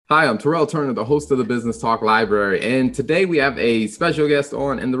Hi, I'm Terrell Turner, the host of the Business Talk Library, and today we have a special guest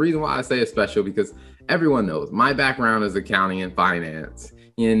on. And the reason why I say it's special because everyone knows my background is accounting and finance,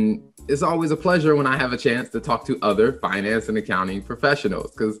 and it's always a pleasure when I have a chance to talk to other finance and accounting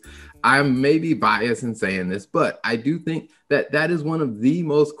professionals. Because I'm maybe biased in saying this, but I do think that that is one of the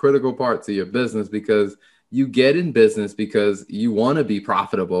most critical parts of your business because you get in business because you want to be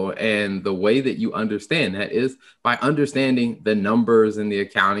profitable. And the way that you understand that is by understanding the numbers and the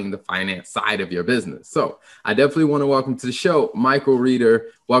accounting, the finance side of your business. So I definitely want to welcome to the show, Michael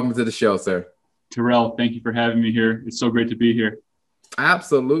Reeder. Welcome to the show, sir. Terrell, thank you for having me here. It's so great to be here.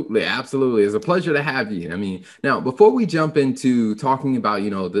 Absolutely. Absolutely. It's a pleasure to have you. I mean, now, before we jump into talking about,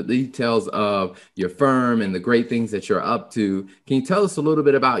 the details of your firm and the great things that you're up to, can you tell us a little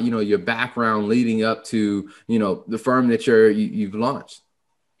bit about, your background leading up to, the firm that you've launched?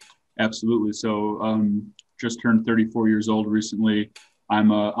 Absolutely. So just turned 34 years old recently.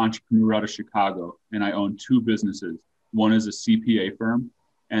 I'm an entrepreneur out of Chicago, and I own two businesses. One is a CPA firm,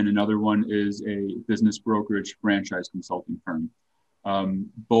 and another one is a business brokerage franchise consulting firm.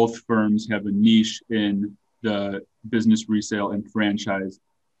 Both firms have a niche in the business resale and franchise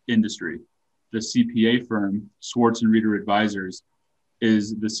industry. The CPA firm, Swartz and Reeder Advisors,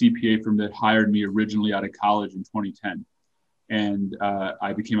 is the CPA firm that hired me originally out of college in 2010. And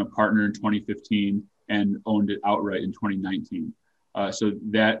I became a partner in 2015 and owned it outright in 2019. So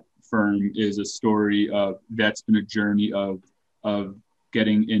that firm is a story of, that's been a journey of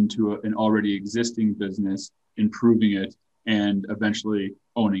getting into an already existing business, improving it, and eventually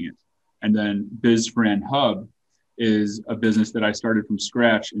owning it. And then BizFran Hub is a business that I started from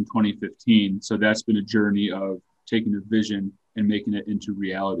scratch in 2015. So that's been a journey of taking a vision and making it into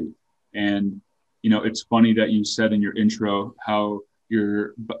reality. And, it's funny that you said in your intro how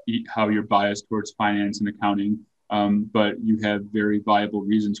you're biased towards finance and accounting, but you have very viable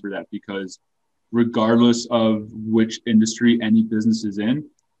reasons for that, because regardless of which industry any business is in,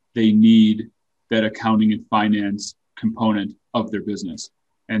 they need that accounting and finance component of their business.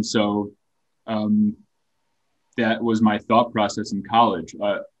 And so that was my thought process in college.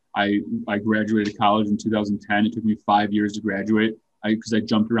 I graduated college in 2010. It took me 5 years to graduate because I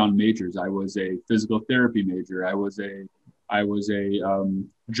jumped around majors. I was a physical therapy major. I was a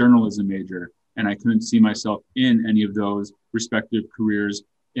journalism major, and I couldn't see myself in any of those respective careers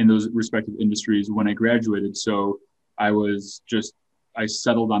in those respective industries when I graduated. So I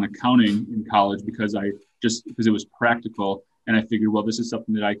settled on accounting in college because it was practical. And I figured, well, this is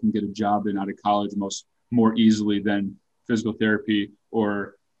something that I can get a job in out of college more easily than physical therapy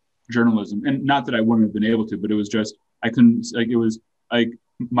or journalism. And not that I wouldn't have been able to, but it was just, I couldn't, it was like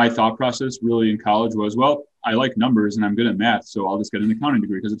my thought process really in college was, well, I like numbers and I'm good at math, so I'll just get an accounting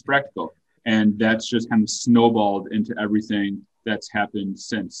degree because it's practical. And that's just kind of snowballed into everything that's happened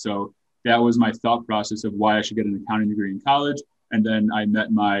since. So that was my thought process of why I should get an accounting degree in college. And then I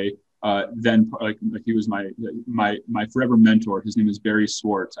met my he was my forever mentor. His name is Barry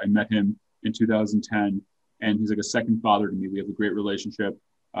Swartz. I met him in 2010, and he's like a second father to me. We have a great relationship.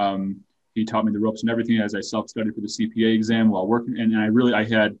 He taught me the ropes and everything as I self-studied for the CPA exam while working. And I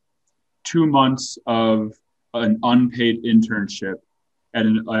had 2 months of an unpaid internship at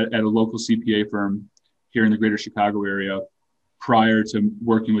a local CPA firm here in the greater Chicago area prior to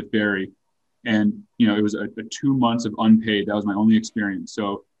working with Barry. And, it was a 2 months of unpaid. That was my only experience.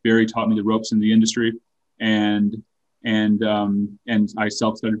 So Barry taught me the ropes in the industry, and I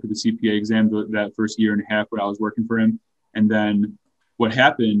self-studied for the CPA exam that first year and a half where I was working for him. And then what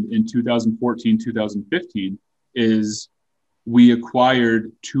happened in 2014, 2015 is we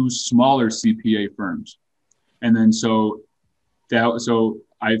acquired 2 smaller CPA firms. And then so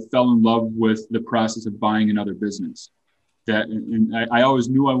I fell in love with the process of buying another business. And I always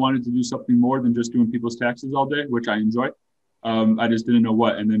knew I wanted to do something more than just doing people's taxes all day, which I enjoy. I just didn't know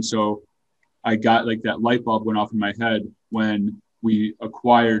what. And then so I got like that light bulb went off in my head when we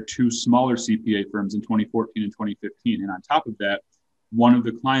acquired 2 smaller CPA firms in 2014 and 2015. And on top of that, one of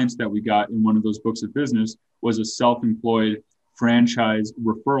the clients that we got in one of those books of business was a self-employed franchise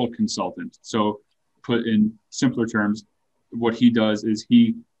referral consultant. So put in simpler terms, what he does is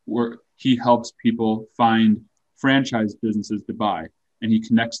he helps people find franchise businesses to buy, and he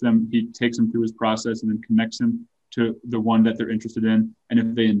connects them. He takes them through his process and then connects them to the one that they're interested in. And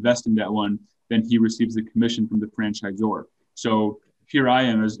if they invest in that one, then he receives the commission from the franchisor. So here I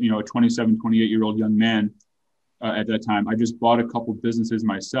am as, a 27, 28-year-old young man at that time. I just bought a couple businesses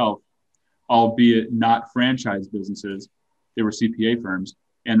myself, albeit not franchise businesses. They were CPA firms.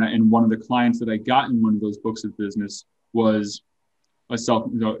 And one of the clients that I got in one of those books of business was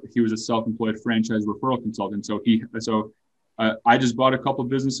he was a self-employed franchise referral consultant. So I just bought a couple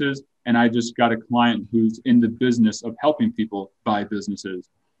businesses, and I just got a client who's in the business of helping people buy businesses,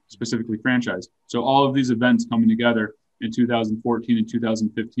 specifically franchise. So all of these events coming together in 2014 and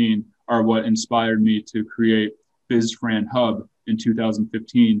 2015 are what inspired me to create BizFran Hub in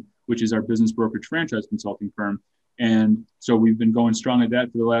 2015, which is our business brokerage franchise consulting firm. And so we've been going strong at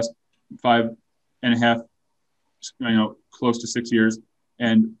that for the last 5.5, close to 6 years.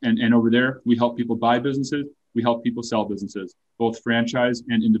 And over there, we help people buy businesses. We help people sell businesses, both franchise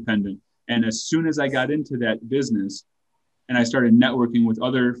and independent. And as soon as I got into that business and I started networking with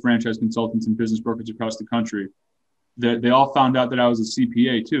other franchise consultants and business brokers across the country, they all found out that I was a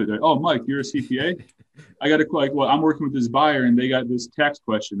CPA too. They're, oh, Mike, you're a CPA? I got to well, I'm working with this buyer and they got this tax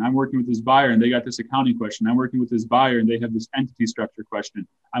question. I'm working with this buyer and they got this accounting question. I'm working with this buyer and they have this entity structure question.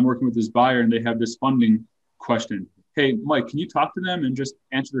 I'm working with this buyer and they have this funding question. Hey, Mike, can you talk to them and just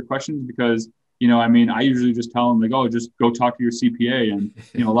answer their questions? Because, I usually just tell them like, oh, just go talk to your CPA. And,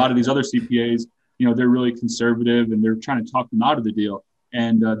 a lot of these other CPAs, they're really conservative and they're trying to talk them out of the deal.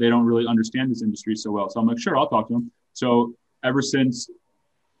 And they don't really understand this industry so well. So I'm like, sure, I'll talk to them. So ever since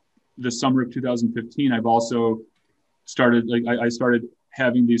the summer of 2015, I've also started, I started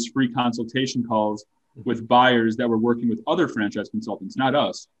having these free consultation calls with buyers that were working with other franchise consultants, not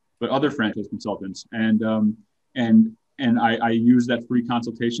us, but other franchise consultants. And I use that free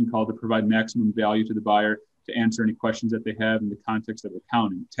consultation call to provide maximum value to the buyer, to answer any questions that they have in the context of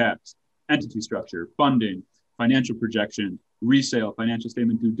accounting, tax, entity structure, funding, financial projection, resale, financial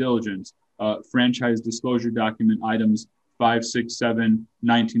statement due diligence, franchise disclosure document items 5, 6, 7,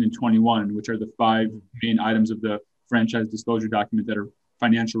 19, and 21, which are the 5 main items of the franchise disclosure document that are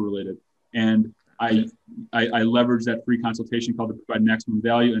financial related. And I leverage that free consultation call to provide maximum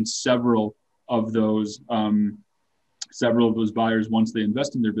value, and several of those buyers, once they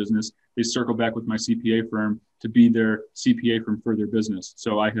invest in their business, they circle back with my CPA firm to be their CPA firm for their business.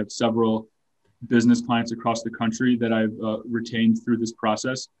 So I have several business clients across the country that I've retained through this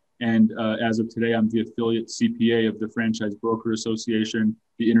process. And as of today, I'm the affiliate CPA of the Franchise Broker Association,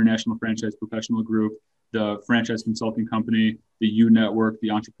 the International Franchise Professional Group, the Franchise Consulting Company, the U Network,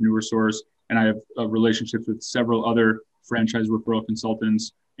 the Entrepreneur Source, and I have relationships with several other franchise referral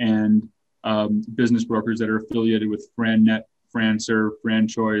consultants and business brokers that are affiliated with FranNet, FranServe,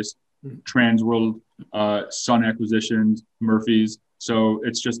 FranChoice, Transworld, Sun Acquisitions, Murphy's. So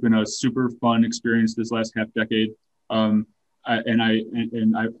it's just been a super fun experience this last half decade. I've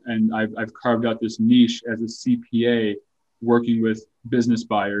carved out this niche as a CPA working with business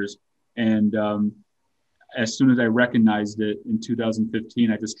buyers. And as soon as I recognized it in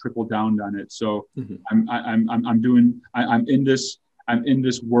 2015, I just tripled down on it. So I'm in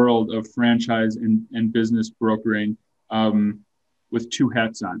this world of franchise and business brokering with 2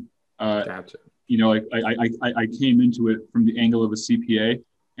 hats on. Gotcha. I came into it from the angle of a CPA,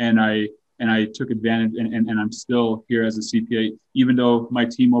 and I took advantage, and I'm still here as a CPA, even though my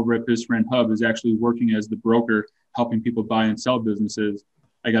team over at BizFran Hub is actually working as the broker, helping people buy and sell businesses.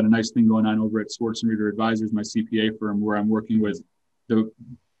 I got a nice thing going on over at Swartz and Reader Advisors, my CPA firm, where I'm working with the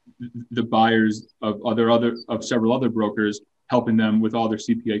buyers of several other brokers, helping them with all their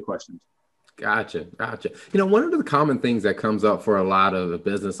CPA questions. Gotcha. One of the common things that comes up for a lot of the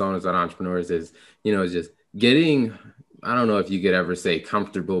business owners and entrepreneurs is just getting, I don't know if you could ever say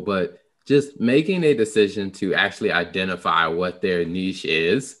comfortable, but just making a decision to actually identify what their niche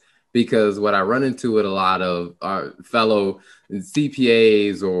is. Because what I run into with a lot of our fellow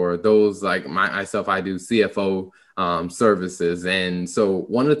CPAs or those like myself, I do CFO services. And so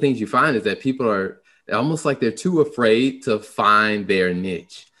one of the things you find is that people are almost like they're too afraid to find their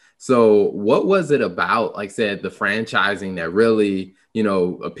niche. So what was it about, like I said, the franchising that really,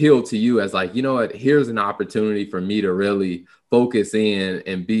 appealed to you as like, what, here's an opportunity for me to really focus in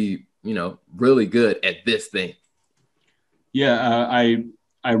and be, really good at this thing? Yeah,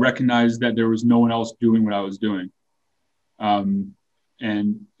 I recognized that there was no one else doing what I was doing. And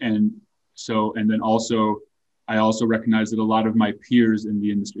then also, I also recognized that a lot of my peers in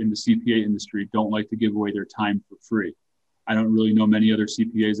the industry, in the CPA industry, don't like to give away their time for free. I don't really know many other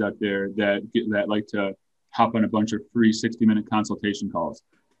CPAs out there that like to hop on a bunch of free 60-minute consultation calls.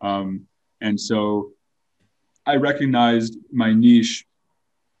 And so I recognized my niche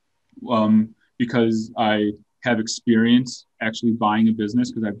because I have experience actually buying a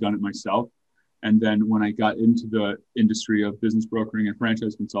business because I've done it myself. And then when I got into the industry of business brokering and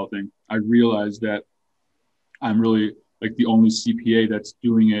franchise consulting, I realized that I'm really like the only CPA that's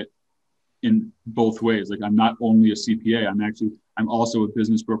doing it in both ways. Like I'm not only a CPA, I'm also a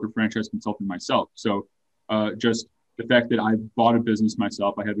business broker franchise consultant myself. So just the fact that I've bought a business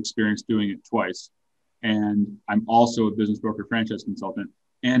myself, I have experience doing it twice. and I'm also a business broker franchise consultant,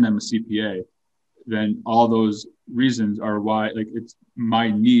 and I'm a CPA, then all those reasons are why, like, it's my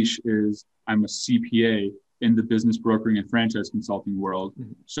niche is I'm a CPA in the business brokering and franchise consulting world.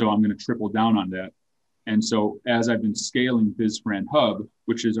 So I'm going to triple down on that. And so as I've been scaling BizFran Hub,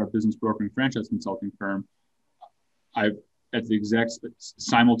 which is our business brokering franchise consulting firm, I've at the exact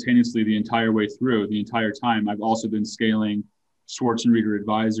simultaneously the entire time, I've also been scaling Swartz and Reader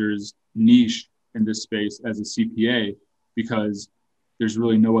Advisors niche in this space as a CPA, because there's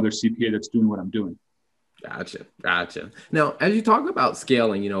really no other CPA that's doing what I'm doing. Gotcha. Now, as you talk about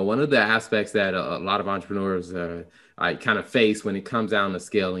scaling, one of the aspects that a lot of entrepreneurs kind of face when it comes down to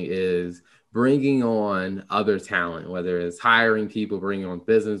scaling is bringing on other talent, whether it's hiring people, bringing on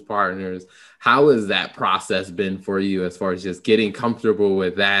business partners. How has that process been for you as far as just getting comfortable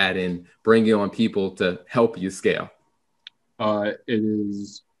with that and bringing on people to help you scale? It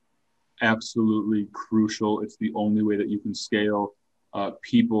is absolutely crucial. It's the only way that you can scale.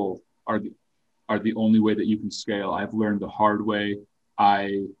 People are the only way that you can scale. I've learned the hard way.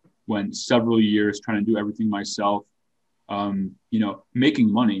 I went several years trying to do everything myself,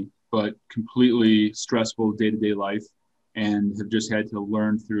 making money, but completely stressful day-to-day life, and have just had to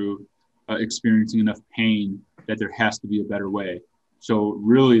learn through experiencing enough pain that there has to be a better way. So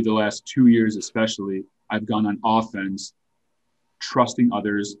really the last 2 years, especially, I've gone on offense, trusting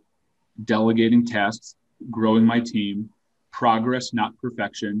others, delegating tasks, growing my team, progress, not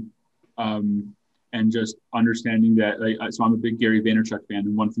perfection, and just understanding that, so I'm a big Gary Vaynerchuk fan,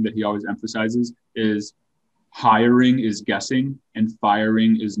 and one thing that he always emphasizes is hiring is guessing and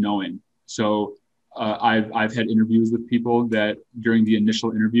firing is knowing. So I've had interviews with people that during the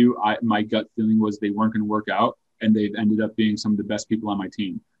initial interview, my gut feeling was they weren't going to work out, and they've ended up being some of the best people on my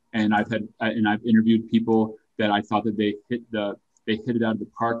team. And I've interviewed people that I thought that they hit it out of the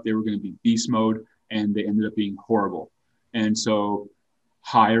park. They were going to be beast mode, and they ended up being horrible. And so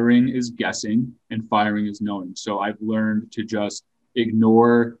hiring is guessing and firing is knowing. So I've learned to just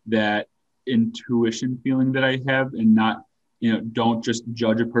ignore that intuition feeling that I have, and not, don't just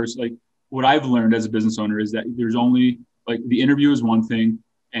judge a person. Like, what I've learned as a business owner is that there's only, like, the interview is one thing,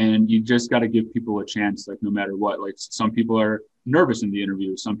 and you just got to give people a chance, like, no matter what. Like, some people are nervous in the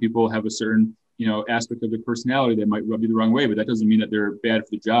interview. Some people have a certain, aspect of their personality that might rub you the wrong way, but that doesn't mean that they're bad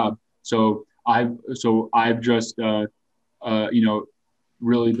for the job. So I've just,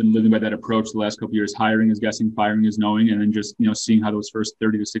 really been living by that approach the last couple of years. Hiring is guessing, firing is knowing, and then just, seeing how those first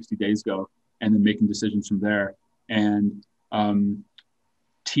 30 to 60 days go, and then making decisions from there. And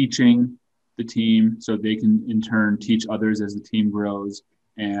teaching the team so they can in turn teach others as the team grows,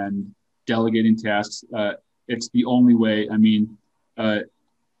 and delegating tasks. It's the only way. I mean,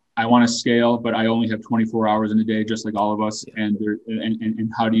 I want to scale, but I only have 24 hours in a day, just like all of us. And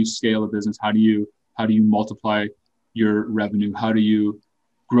how do you scale a business? How do you multiply your revenue? How do you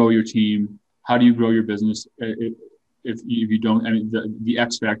grow your team? How do you grow your business? If you don't, I mean, the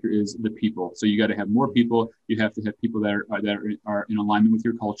X factor is the people. So you got to have more people. You have to have people that are in alignment with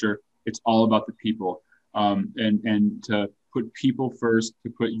your culture. It's all about the people, and to put people first, to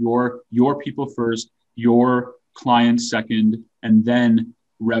put your people first, your clients second, and then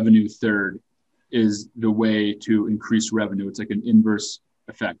revenue third, is the way to increase revenue. It's like an inverse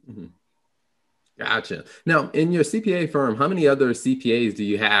effect. Mm-hmm. Gotcha. Now, in your CPA firm, how many other CPAs do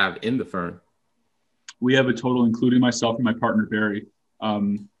you have in the firm? We have a total, including myself and my partner, Barry.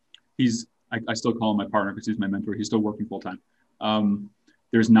 I still call him my partner because he's my mentor. He's still working full time.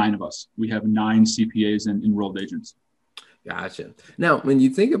 There's 9 of us. We have 9 CPAs and enrolled agents. Gotcha. Now, when you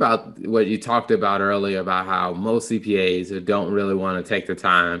think about what you talked about earlier about how most CPAs don't really want to take the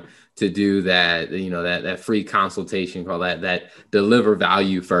time to do that, that free consultation call, that deliver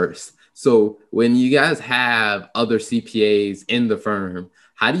value first. So when you guys have other CPAs in the firm,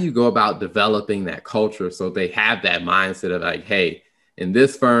 how do you go about developing that culture so they have that mindset of like, hey, in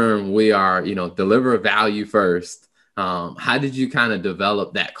this firm, we are, deliver value first. How did you kind of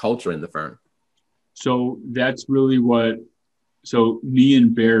develop that culture in the firm? So that's really so me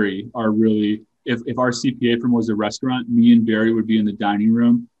and Barry are really, if our CPA firm was a restaurant, me and Barry would be in the dining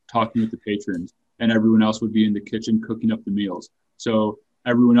room talking with the patrons, and everyone else would be in the kitchen cooking up the meals. So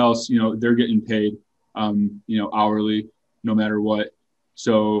everyone else, they're getting paid, hourly, no matter what.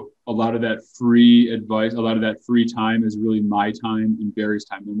 So a lot of that free advice, a lot of that free time is really my time and Barry's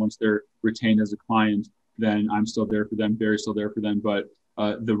time. And once they're retained as a client, then I'm still there for them. Barry's still there for them. But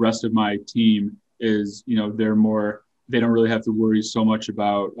the rest of my team is, they don't really have to worry so much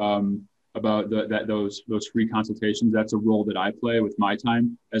about those free consultations. That's a role that I play with my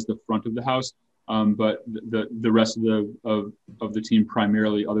time as the front of the house. But the rest of the team,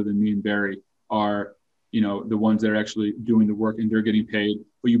 primarily, other than me and Barry, are the ones that are actually doing the work and they're getting paid.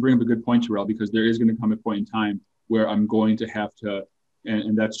 But you bring up a good point, Terrell, because there is going to come a point in time where I'm going to have to,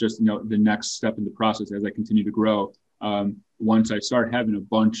 and that's just, the next step in the process as I continue to grow. Once I start having a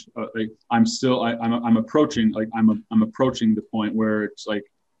bunch, I'm approaching the point where it's like,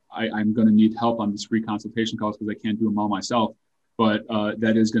 I'm going to need help on these free consultation calls because I can't do them all myself. But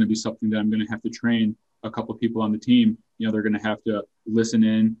that is going to be something that I'm going to have to train a couple of people on the team. They're going to have to listen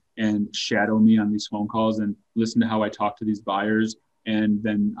in and shadow me on these phone calls and listen to how I talk to these buyers. And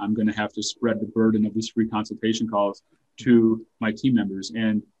then I'm going to have to spread the burden of these free consultation calls to my team members.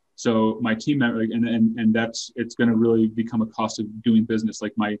 And so my team member, and it's going to really become a cost of doing business.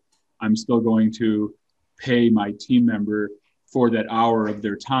 Like I'm still going to pay my team member for that hour of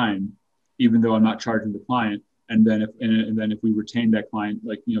their time, even though I'm not charging the client. And then if we retain that client,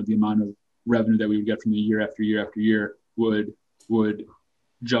 the amount of revenue that we would get from the year after year after year would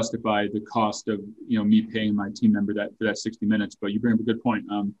justify the cost of me paying my team member for that 60 minutes. But you bring up a good point.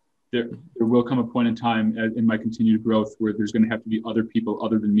 There will come a point in time in my continued growth where there's going to have to be other people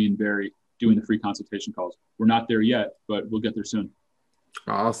other than me and Barry doing the free consultation calls. We're not there yet, but we'll get there soon.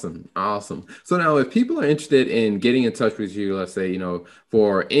 Awesome. So now if people are interested in getting in touch with you, let's say,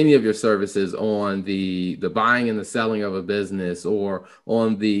 for any of your services on the buying and the selling of a business or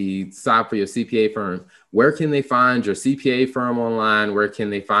on the side for your CPA firm, where can they find your CPA firm online? Where can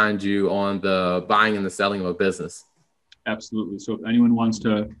they find you on the buying and the selling of a business? Absolutely. So if anyone wants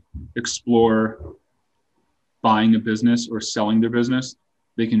to explore buying a business or selling their business,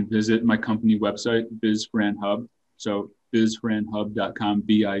 they can visit my company website, BizFranHub. So bizfranhub.com,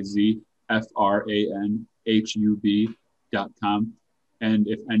 bizfranhub.com. And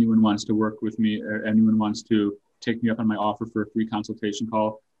if anyone wants to work with me or anyone wants to take me up on my offer for a free consultation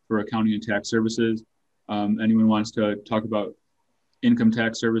call for accounting and tax services, anyone wants to talk about income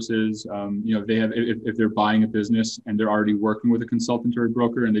tax services, if they're buying a business and they're already working with a consultant or a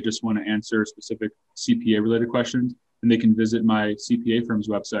broker and they just want to answer specific CPA related questions, then they can visit my CPA firm's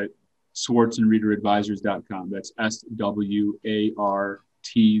website, swartzandreederadvisors.com. That's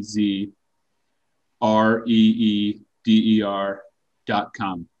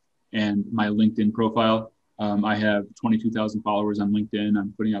SwartzandReeder.com. And my LinkedIn profile, I have 22,000 followers on LinkedIn.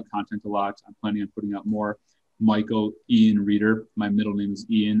 I'm putting out content a lot. I'm planning on putting out more. Michael Ian Reeder. My middle name is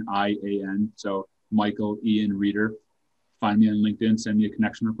Ian, I-A-N. So Michael Ian Reeder. Find me on LinkedIn, send me a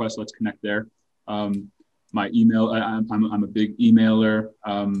connection request. Let's connect there. My email, I'm a big emailer.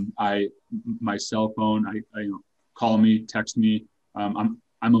 My cell phone, call me, text me. I'm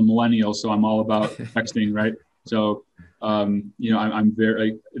a millennial, so I'm all about texting, right? So, I'm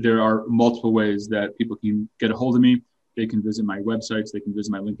very, there are multiple ways that people can get a hold of me. They can visit my websites, they can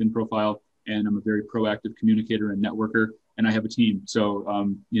visit my LinkedIn profile, and I'm a very proactive communicator and networker, and I have a team. So, I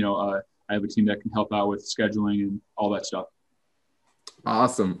have a team that can help out with scheduling and all that stuff.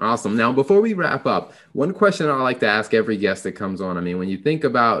 Awesome. Now, before we wrap up, one question I like to ask every guest that comes on. I mean, when you think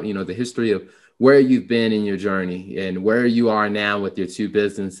about, the history of where you've been in your journey and where you are now with your two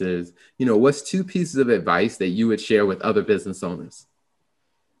businesses, what's two pieces of advice that you would share with other business owners?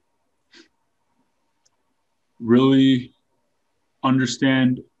 Really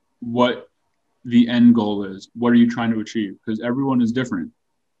understand what the end goal is. What are you trying to achieve? Because everyone is different.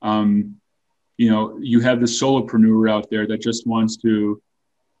 You have the solopreneur out there that just wants to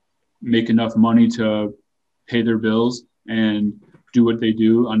make enough money to pay their bills and do what they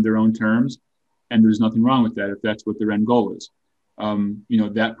do on their own terms. And there's nothing wrong with that if that's what their end goal is.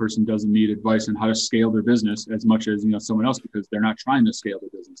 That person doesn't need advice on how to scale their business as much as, someone else, because they're not trying to scale their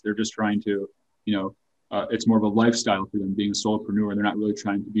business. They're just trying to, it's more of a lifestyle for them being a solopreneur. They're not really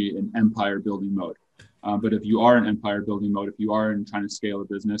trying to be in empire building mode. But if you are in empire building mode, if you are in trying to scale a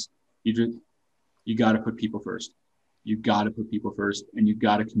business, you got to put people first. You got to put people first, and you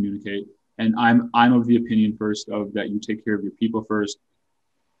got to communicate. And I'm of the opinion first of that you take care of your people first,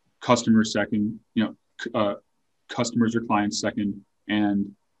 customers second, customers or clients second,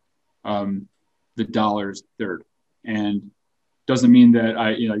 and the dollars third. And doesn't mean that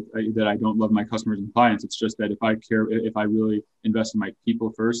that I don't love my customers and clients. It's just that if I really invest in my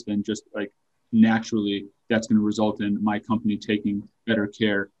people first, then just naturally that's going to result in my company taking better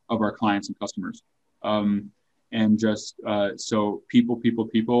care of our clients and customers. And just so people,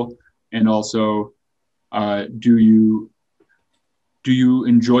 and also do you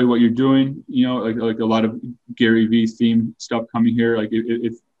enjoy what you're doing? Like a lot of Gary Vee theme stuff coming here. Like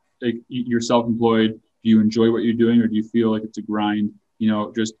if you're self-employed, do you enjoy what you're doing, or do you feel like it's a grind?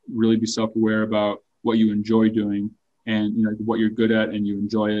 Just really be self-aware about what you enjoy doing and what you're good at, and you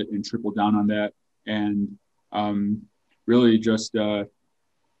enjoy it, and triple down on that. And really just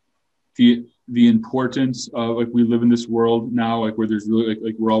the importance of, like, we live in this world now, like, where there's really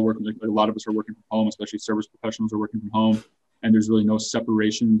like we're all working, like a lot of us are working from home, especially service professionals are working from home, and there's really no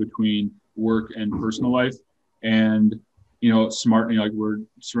separation between work and personal life. And smart, like, we're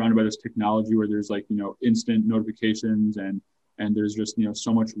surrounded by this technology where there's, like, instant notifications, and there's just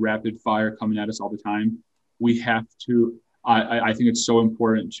so much rapid fire coming at us all the time. We have to, I think it's so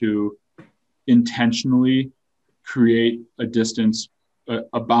important to intentionally create a distance,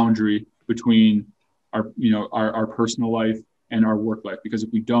 a boundary between our personal life and our work life, because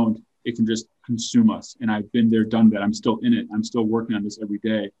if we don't, it can just consume us. And I've been there, done that. I'm still in it. I'm still working on this every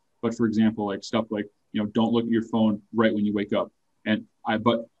day. But for example, like stuff like, don't look at your phone right when you wake up.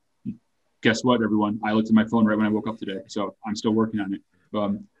 But guess what, everyone? I looked at my phone right when I woke up today. So I'm still working on it.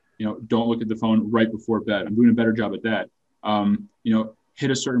 Don't look at the phone right before bed. I'm doing a better job at that. Hit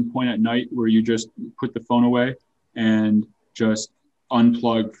a certain point at night where you just put the phone away and just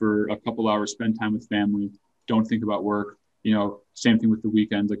unplug for a couple hours, spend time with family. Don't think about work. Same thing with the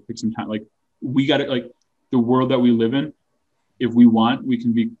weekends, like pick some time. Like, we got it. Like, the world that we live in, if we want, we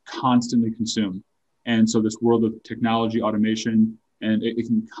can be constantly consumed. And so this world of technology, automation, and it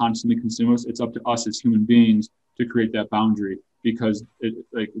can constantly consume us. It's up to us as human beings to create that boundary, because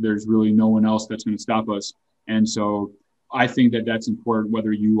there's really no one else that's going to stop us. And so I think that that's important,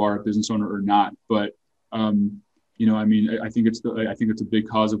 whether you are a business owner or not. But I think it's a big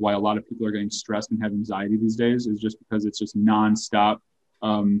cause of why a lot of people are getting stressed and have anxiety these days, is just because it's just nonstop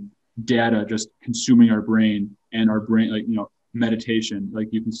data just consuming our brain, and our brain, meditation.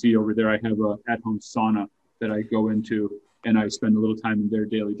 Like, you can see over there, I have a at-home sauna that I go into, and I spend a little time in there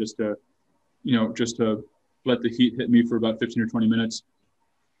daily just to let the heat hit me for about 15 or 20 minutes,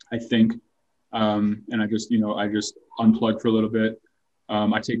 I think. And I just unplug for a little bit.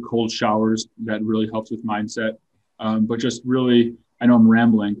 I take cold showers. That really helps with mindset. But just really, I know I'm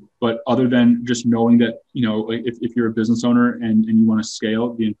rambling, but other than just knowing that, if you're a business owner and you want to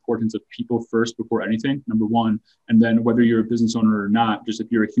scale, the importance of people first before anything, number one. And then whether you're a business owner or not, just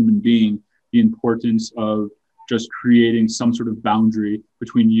if you're a human being, the importance of just creating some sort of boundary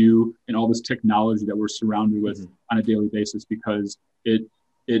between you and all this technology that we're surrounded with on a daily basis, because it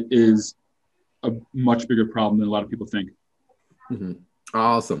is a much bigger problem than a lot of people think. Mm-hmm.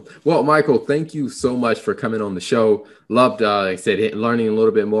 Awesome. Well, Michael, thank you so much for coming on the show. Loved, like I said, learning a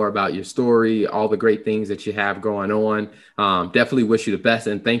little bit more about your story, all the great things that you have going on. Definitely wish you the best.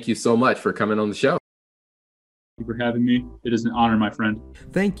 And thank you so much for coming on the show. Thank you for having me. It is an honor, my friend.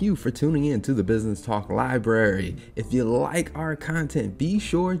 Thank you for tuning in to the Business Talk Library. If you like our content, be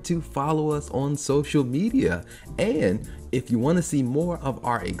sure to follow us on social media. And if you want to see more of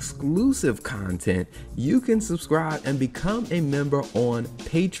our exclusive content, you can subscribe and become a member on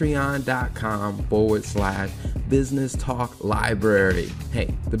patreon.com/Business Talk Library.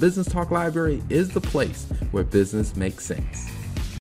 Hey, the Business Talk Library is the place where business makes sense.